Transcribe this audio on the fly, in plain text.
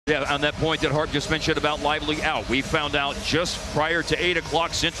Yeah, on that point that Hart just mentioned about Lively out, we found out just prior to 8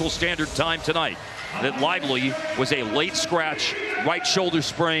 o'clock Central Standard Time tonight that Lively was a late scratch, right shoulder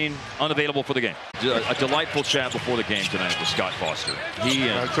sprain, unavailable for the game. A delightful chat before the game tonight with Scott Foster.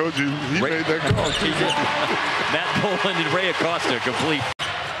 I told you, he made that call. Matt Boland and Ray Acosta complete.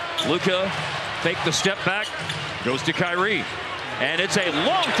 Luka faked the step back, goes to Kyrie. And it's a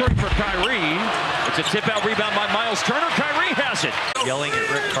long three for Kyrie. It's a tip-out rebound by Miles Turner. Kyrie has it. Yelling at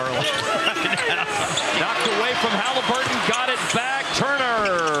Rick Carlisle. Knocked away from Halliburton. Got it back.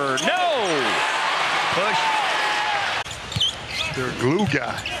 Turner. No. Push. Their glue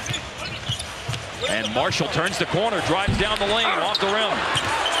guy. And Marshall turns the corner. Drives down the lane. Off the rim.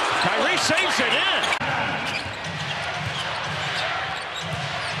 Kyrie saves it in.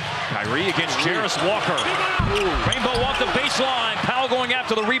 Kyrie against Jarris Walker. Rainbow off the baseline. Powell going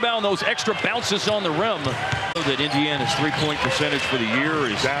after the rebound. Those extra bounces on the rim. That Indiana's three-point percentage for the year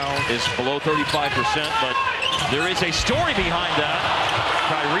is below 35%, but there is a story behind that.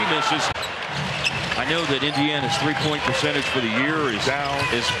 Kyrie misses. I know that Indiana's three-point percentage for the year is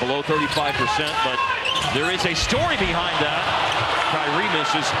below 35%, but there is a story behind that. Kyrie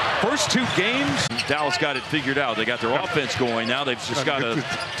misses. First 2 games, Dallas got it figured out. They got their offense going. Now they've just got to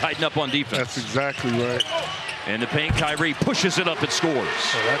tighten up on defense. That's exactly right. In the paint, Kyrie pushes it up and scores.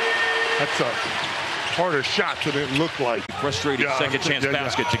 That's a harder shot than it looked like. Frustrating second chance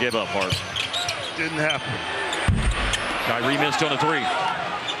basket to give up, Hart. Didn't happen. Kyrie missed on a 3.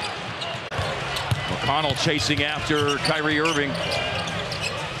 McConnell chasing after Kyrie Irving.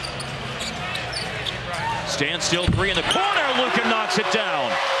 Standstill 3 in the corner. Luka knocks it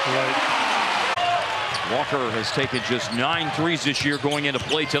down. Walker has taken just 9 threes this year going into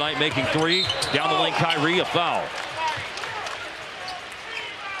play tonight, making 3. Down the lane, Kyrie, a foul.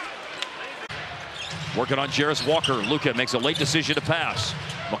 Working on Jarris Walker. Luka makes a late decision to pass.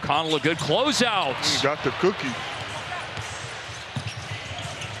 McConnell, a good closeout. He got the cookie.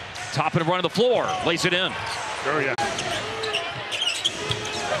 Top and run of the floor. Lays it in.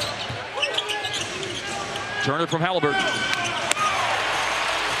 Turner from Halliburton.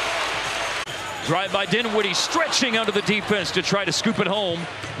 Drive by Dinwiddie, stretching under the defense to try to scoop it home.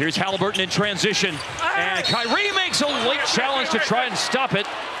 Here's Halliburton in transition. And Kyrie makes a late challenge to try and stop it.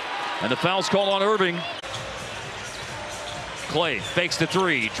 And the foul's called on Irving. Clay fakes the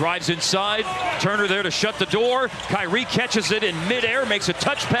 3, drives inside. Turner there to shut the door. Kyrie catches it in midair, makes a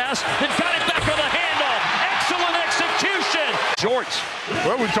touch pass, then got it back on the handoff. Excellent execution. Shorts.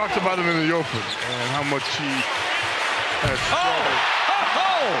 Well, we talked about him in the open and how much he has.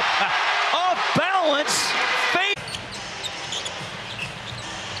 Off balance.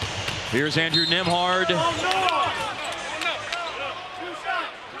 Here's Andrew Nembhard.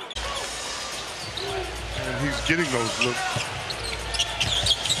 And he's getting those looks.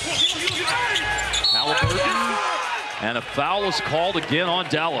 Halliburton. And a foul is called again on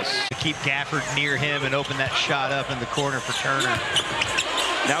Dallas. To keep Gafford near him and open that shot up in the corner for Turner.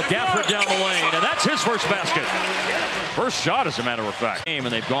 Now Gafford down the lane, and that's his first basket. First shot, as a matter of fact. And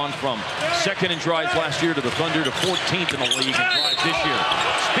they've gone from second in drives last year to the Thunder to 14th in the league in drives this year.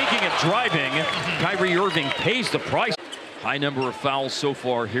 Speaking of driving, Kyrie Irving pays the price. High number of fouls so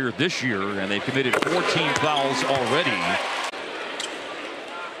far here this year, and they've committed 14 fouls already.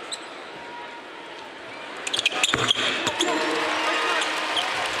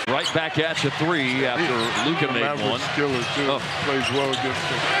 Right back at the 3 after Luka made one. Killer too. Plays well against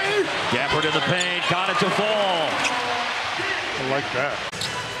him. Gafford in the paint, got it to fall. I like that.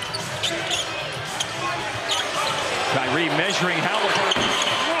 Kyrie measuring Halliburton.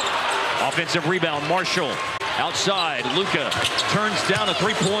 Offensive rebound, Marshall. Outside, Luka turns down a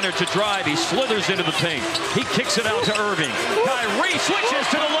 3-pointer to drive. He slithers into the paint. He kicks it out to Irving. Kyrie switches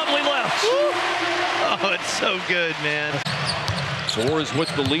to the lovely left. Oh, it's so good, man. 4 is what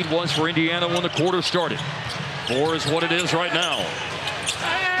the lead was for Indiana when the quarter started. 4 is what it is right now.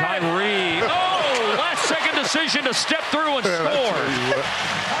 Kyrie, last second decision to step through and score.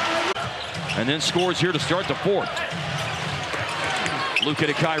 And then scores here to start the 4th. Luka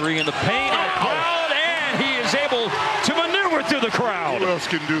to Kyrie in the paint, and he is able to maneuver through the crowd. Who else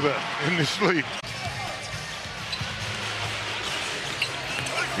can do that in this league?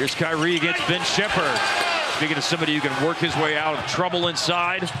 Here's Kyrie against Ben Shepherd. Speaking of somebody who can work his way out of trouble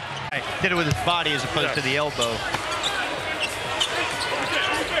inside. Did it with his body as opposed to the elbow.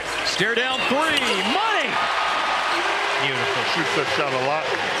 Stare down 3. Money! Beautiful. Shoots that shot a lot.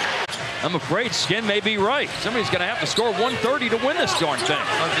 I'm afraid Skin may be right. Somebody's going to have to score 130 to win this darn thing.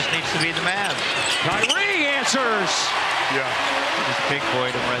 Well, it just needs to be the Mavs. Kyrie answers. Yeah. Just big boy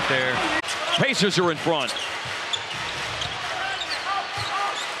to him right there. Pacers are in front.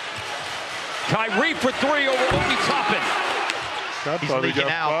 Kyrie for three over Obi Toppin. He's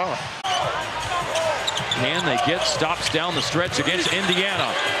leaking out. Can they get stops down the stretch against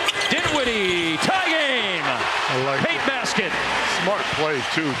Indiana? Dinwiddie, tie game. I like Paint basket. Smart play,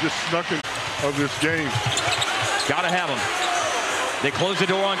 too. Just snuck in of this game. Got to have him. They close the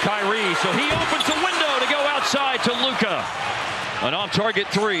door on Kyrie, so he opens the window to go outside to Luka. An off-target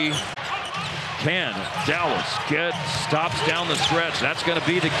three. Can Dallas get stops down the stretch? That's going to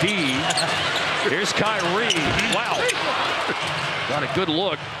be the key. Here's Kyrie. Wow. Got a good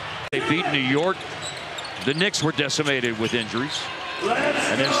look. They beat New York. The Knicks were decimated with injuries.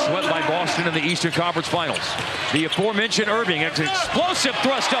 And then swept by Boston in the Eastern Conference Finals. The aforementioned Irving, an explosive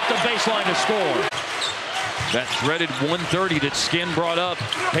thrust up the baseline to score. That dreaded 130 that Skin brought up.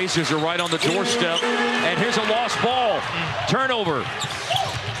 Pacers are right on the doorstep. And here's a lost ball. Turnover.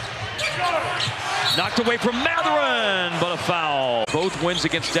 Knocked away from Mathurin, but a foul. Both wins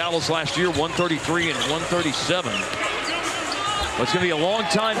against Dallas last year, 133 and 137. But it's going to be a long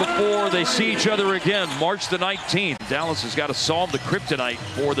time before they see each other again. March the 19th. Dallas has got to solve the kryptonite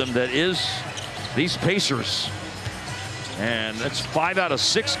for them that is these Pacers. And that's 5 out of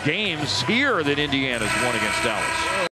 6 games here that Indiana's won against Dallas.